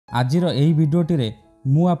आजिर एही भिडियोटी रे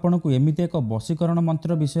मु आपनकु एमिति एक वशीकरण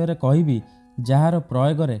मंत्र विषय कहबी जार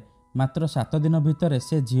प्रयोग रे मात्र 7 दिन भितर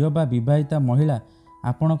से झील बा विवाहिता महिला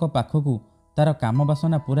आपणक पाखकु तार काम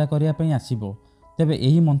बासना पूरा करिया पई आसीबो। तेबे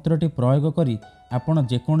एही मंत्रटी प्रयोग करी आपण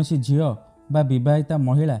जेकोसी झील बा विवाहिता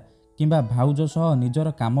महिला किंबा भाउज सह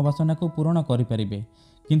निजर काम बासना को पूर्ण करि परिबे।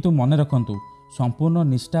 किंतु मन रखंतु संपूर्ण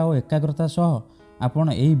निष्ठा और एकाग्रता सह आपण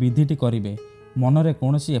एही विधिटी करिवे। मनरे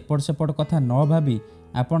कोनोसी एपट सेपट कथा न भाबी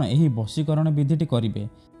आपण एही वशीकरण विधिटी करिवे।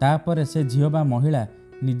 तापरे से झील बा महिला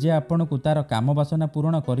निजे आपणकु तार काम बासना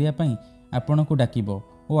पूर्ण करिया पई आपणकु डाकिबो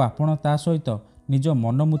ओ आपण ता सहित निज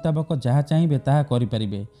मन मुताबक जहाँ चाहिए ताहा करि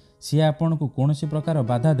परिबे। सी आपणकु कोनोसी प्रकार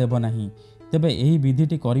बाधा देव नाही। तेबे एही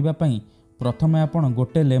विधिटी करिबा पई प्रथमे आपण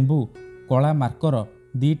गोटे लेंबू कला मार्कर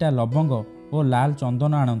 2टा लवंग और लाल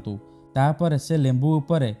चंदन आणंतु। तापरे से लेंबू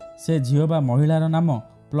उपरे से झील बा महिलार नाम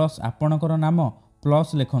प्लस आपणकर नाम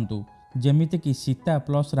प्लस लिखंतु। जेमिति कि सीता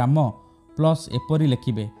प्लस राम प्लस एपरी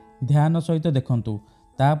लिखिबे। ध्यान सहित देखंतु।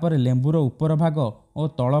 तापरे लेंबूर उपर भाग और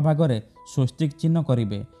तल भागरे स्वस्तिक चिन्ह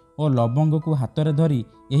करिवे और लवंग को हाथ में धरी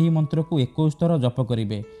यही मंत्र को 21 थर जप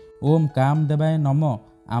करिवे। ओम काम देवाय नम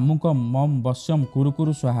आमुकम मम वश्यम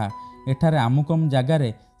कुरुकुरु स्वाहा। एठारे आमुकम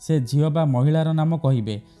जगार से झील बा महिलार नाम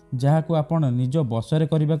कहिबे जहाकू आपण निज बसरे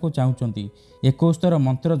करने चाहूँगी। 21 थर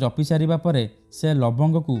मंत्र जपि सारिबा परे से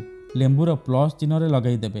लवंग को लेंबूर प्लस चिन्ह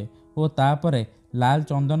लगेदेवे और तापरे लाल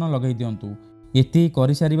चंदन लगे दिंतु। एति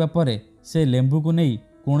करि सारिबा परे से लेंबू को नहीं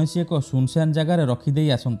कौनसी एक सुनसान जगार रखिदे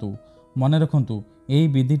आसतु। मन रखंतु एही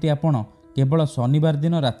विधिटी आपण केवल शनिवार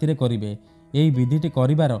दिन रातिरे करिवे। एही विधिटी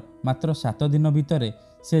करिवार मात्र 7 दिन भितर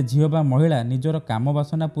से झील बा महिला निजर काम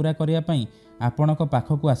बासना पूरा करिया पई आपणक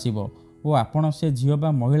पाखकु आसीबो और आपण से झील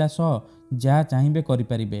बा महिला सह जहाँ चाहिए करि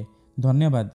परिबे। धन्यवाद।